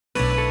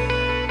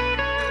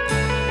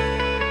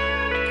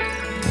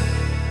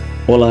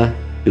Olá,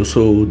 eu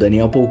sou o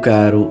Daniel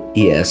Polcaro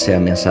e essa é a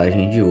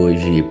mensagem de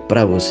hoje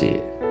para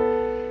você.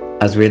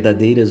 As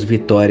verdadeiras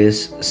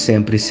vitórias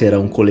sempre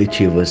serão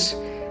coletivas.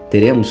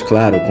 Teremos,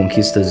 claro,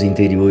 conquistas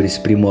interiores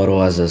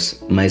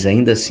primorosas, mas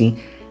ainda assim,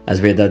 as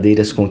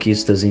verdadeiras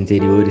conquistas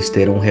interiores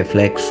terão um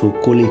reflexo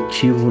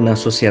coletivo na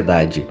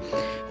sociedade.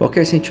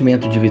 Qualquer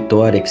sentimento de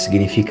vitória, que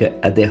significa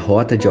a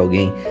derrota de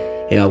alguém,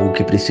 é algo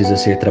que precisa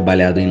ser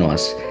trabalhado em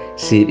nós,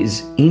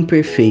 seres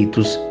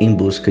imperfeitos em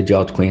busca de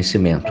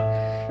autoconhecimento.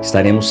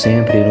 Estaremos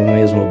sempre no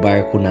mesmo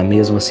barco, na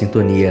mesma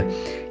sintonia,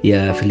 e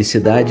a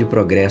felicidade e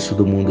progresso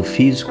do mundo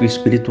físico e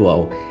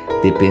espiritual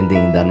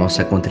dependem da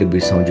nossa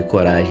contribuição de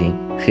coragem,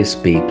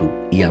 respeito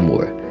e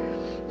amor.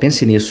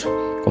 Pense nisso,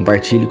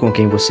 compartilhe com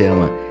quem você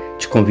ama.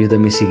 Te convido a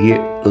me seguir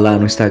lá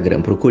no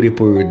Instagram. Procure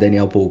por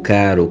Daniel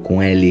Polcaro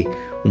com L.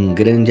 Um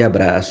grande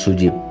abraço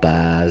de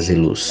paz e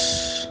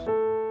luz.